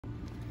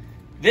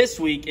This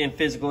week in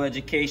physical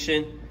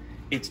education,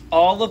 it's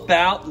all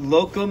about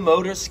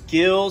locomotor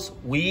skills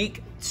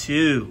week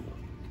 2.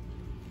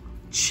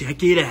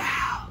 Check it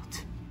out.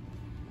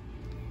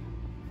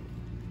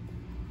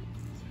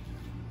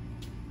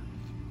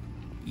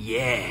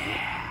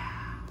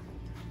 Yeah.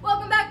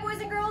 Welcome back, boys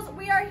and girls.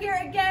 We are here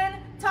again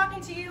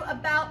talking to you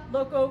about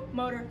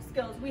locomotor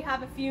skills. We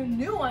have a few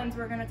new ones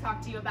we're going to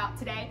talk to you about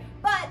today.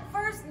 But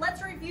first,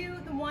 let's review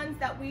the ones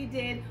that we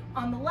did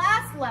on the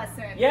last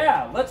lesson.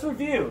 Yeah, let's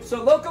review.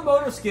 So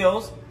locomotor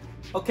skills,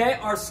 okay,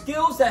 are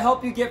skills that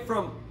help you get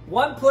from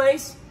one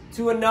place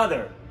to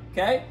another.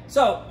 Okay,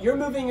 so you're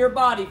moving your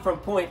body from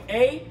point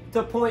A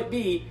to point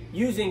B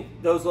using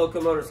those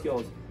locomotor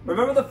skills.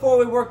 Remember the 4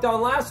 we worked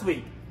on last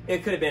week?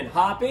 It could have been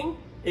hopping,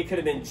 it could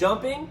have been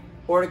jumping,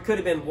 or it could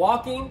have been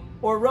walking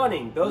or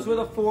running. Those were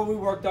the 4 we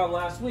worked on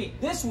last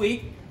week. This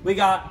week, we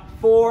got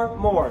 4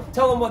 more.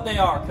 Tell them what they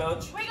are,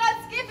 Coach. We got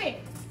skipping,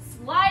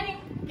 sliding,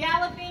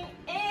 galloping,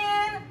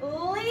 and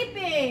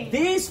leaping.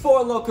 These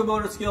 4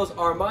 locomotor skills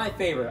are my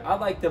favorite. I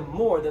like them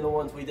more than the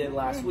ones we did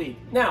last week.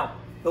 Now,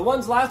 the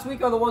ones last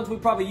week are the ones we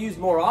probably use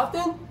more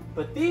often,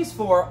 but these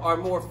 4 are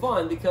more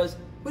fun because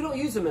we don't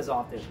use them as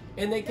often.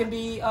 And they can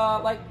be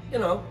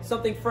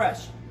something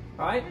fresh.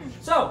 All right?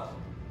 So,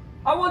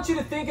 I want you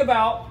to think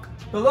about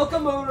the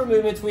locomotor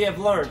movements we have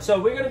learned. So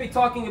we're going to be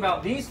talking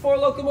about these 4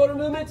 locomotor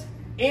movements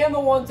and the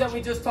ones that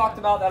we just talked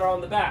about that are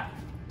on the back.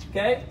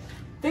 Okay?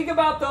 Think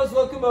about those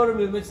locomotor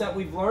movements that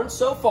we've learned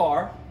so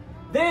far.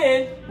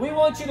 Then we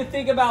want you to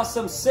think about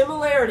some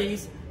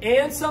similarities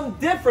and some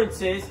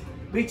differences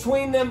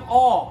between them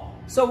all.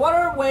 So what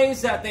are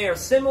ways that they are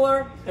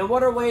similar and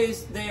what are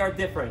ways they are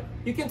different?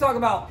 You can talk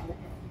about,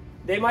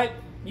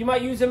 you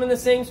might use them in the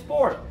same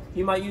sport.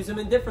 You might use them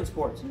in different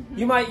sports.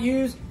 You might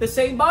use the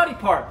same body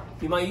part.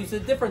 You might use a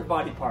different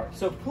body part.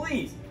 So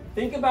please,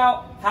 think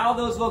about how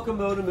those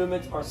locomotor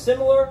movements are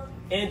similar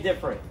and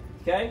different.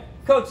 Okay?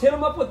 Coach, hit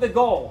them up with the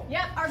goal.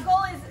 Yep, our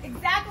goal is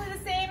exactly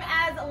the same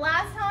as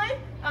last time.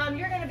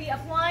 You're going to be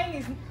applying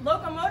these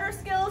locomotor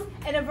skills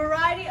in a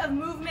variety of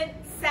movement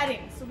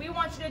settings. So we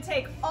want you to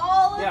take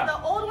all of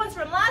the old ones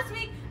from last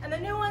week and the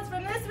new ones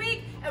from this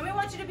week, and we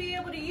want you to be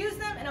able to use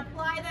them and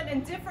apply them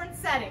in different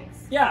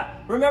settings. Yeah,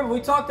 remember we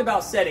talked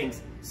about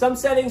settings. Some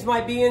settings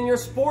might be in your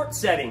sports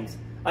settings.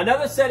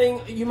 Another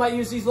setting you might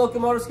use these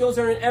locomotor skills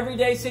are in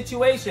everyday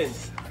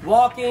situations.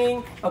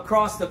 Walking,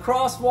 across the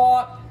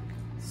crosswalk,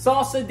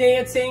 salsa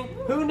dancing,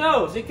 who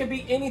knows? It could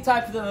be any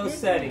type of those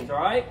settings, all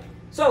right?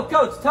 So,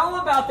 Coach, tell them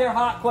about their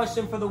hot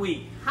question for the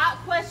week. Hot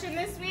question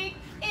this week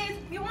is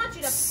we want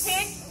you to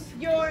pick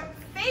your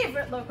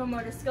favorite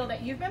locomotor skill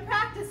that you've been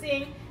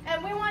practicing,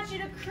 and we want you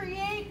to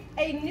create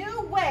a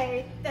new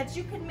way that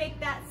you can make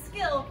that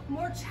skill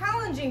more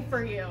challenging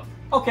for you.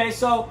 Okay,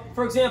 so,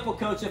 for example,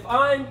 Coach, if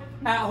I'm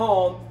at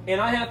home and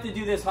I have to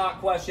do this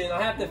hot question,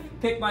 I have to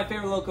pick my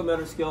favorite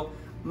locomotor skill,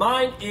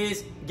 mine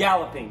is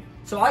galloping.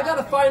 So I got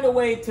to find a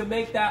way to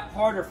make that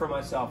harder for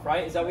myself,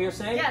 right? Is that what you're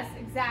saying? Yes,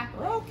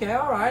 exactly. Okay,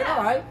 all right, yeah,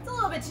 all right. It's a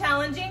little bit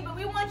challenging, but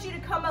we want you to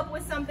come up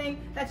with something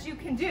that you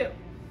can do.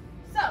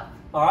 So.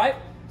 All right.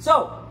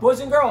 So, boys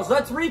and girls,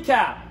 let's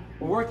recap.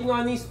 We're working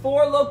on these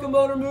 4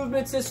 locomotor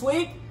movements this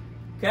week.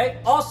 Okay.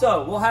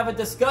 Also, we'll have a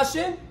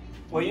discussion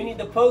where you need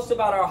to post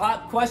about our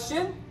hot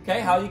question.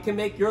 Okay. How you can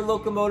make your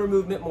locomotor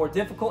movement more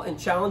difficult and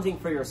challenging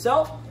for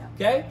yourself.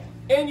 Okay.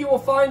 And you will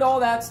find all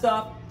that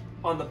stuff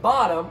on the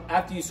bottom.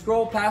 After you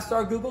scroll past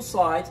our Google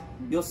Slides,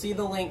 you'll see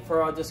the link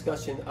for our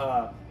discussion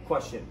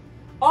question.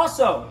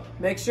 Also,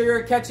 make sure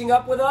you're catching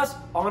up with us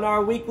on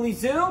our weekly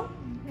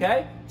Zoom.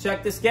 Okay,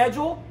 check the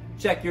schedule,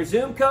 check your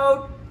Zoom code,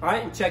 all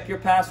right, and check your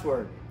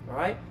password. All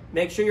right,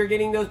 make sure you're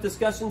getting those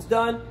discussions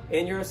done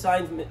and your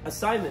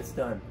assignments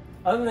done.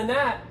 Other than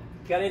that,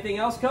 got anything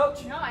else,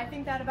 Coach? No, I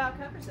think that about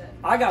covers it.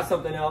 I got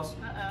something else.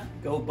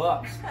 Go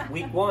Bucks.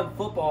 Week 1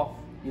 football.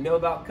 You know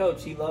about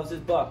Coach. He loves his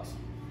Bucks.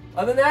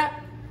 Other than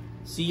that,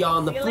 see you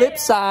on the flip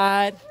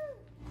side.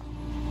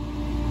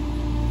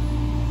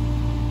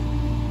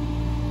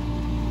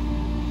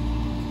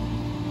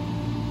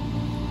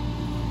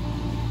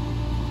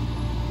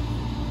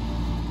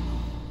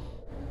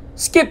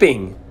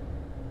 Skipping.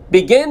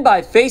 Begin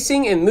by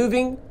facing and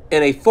moving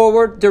in a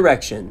forward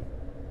direction.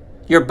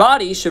 Your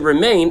body should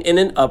remain in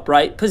an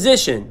upright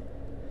position.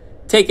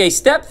 Take a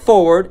step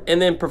forward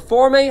and then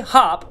perform a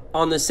hop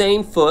on the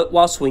same foot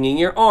while swinging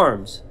your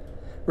arms.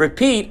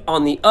 Repeat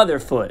on the other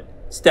foot.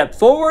 Step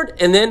forward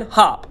and then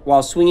hop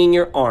while swinging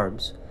your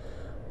arms.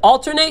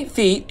 Alternate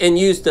feet and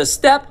use the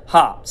step,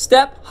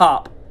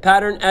 hop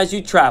pattern as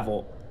you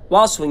travel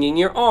while swinging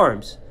your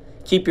arms.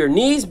 Keep your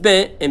knees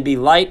bent and be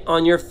light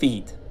on your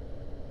feet.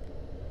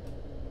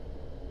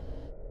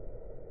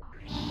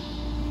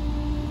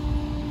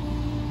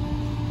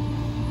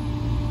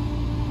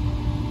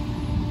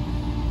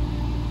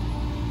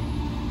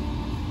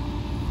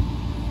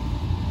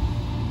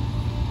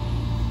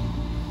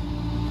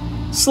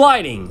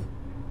 Sliding.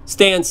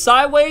 Stand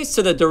sideways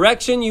to the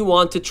direction you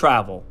want to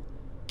travel.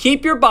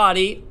 Keep your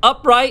body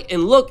upright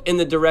and look in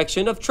the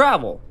direction of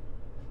travel.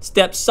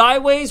 Step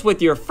sideways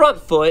with your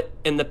front foot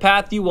in the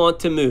path you want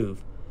to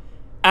move.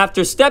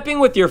 After stepping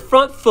with your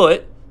front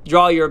foot,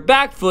 draw your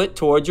back foot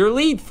towards your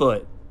lead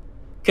foot.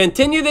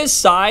 Continue this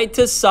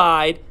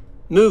side-to-side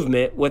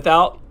movement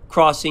without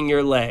crossing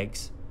your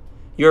legs.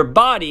 Your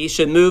body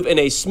should move in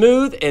a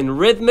smooth and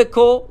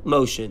rhythmical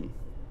motion.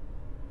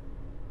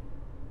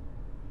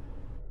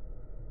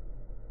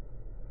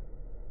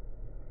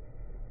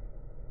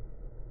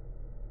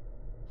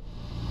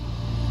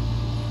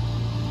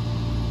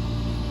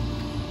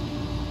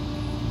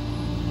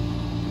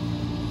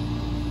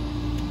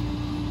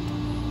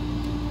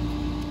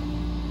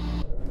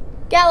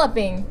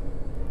 Galloping.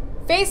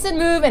 Face and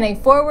move in a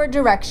forward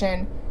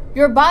direction.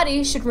 Your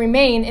body should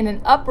remain in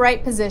an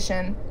upright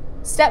position.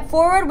 Step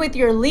forward with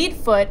your lead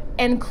foot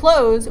and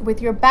close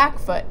with your back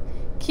foot.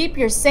 Keep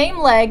your same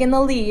leg in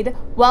the lead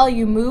while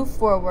you move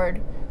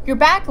forward. Your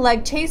back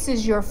leg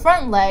chases your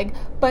front leg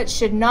but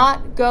should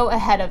not go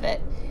ahead of it.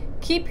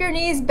 Keep your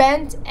knees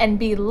bent and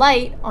be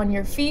light on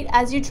your feet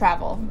as you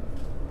travel.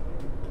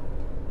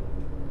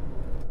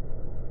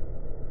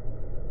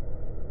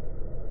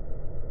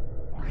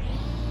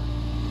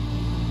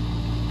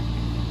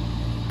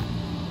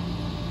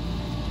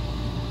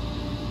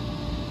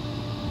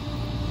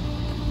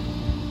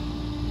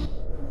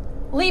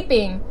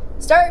 Leaping.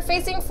 Start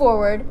facing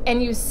forward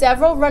and use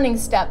several running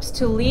steps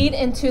to lead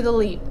into the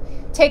leap.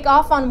 Take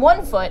off on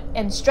one foot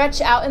and stretch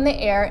out in the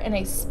air in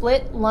a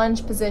split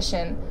lunge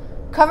position.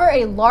 Cover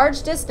a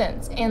large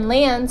distance and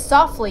land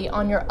softly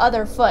on your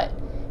other foot.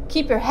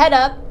 Keep your head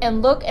up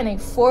and look in a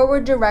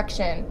forward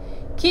direction.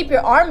 Keep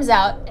your arms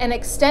out and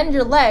extend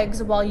your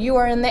legs while you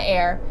are in the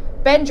air.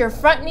 Bend your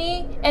front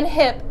knee and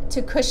hip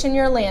to cushion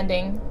your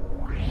landing.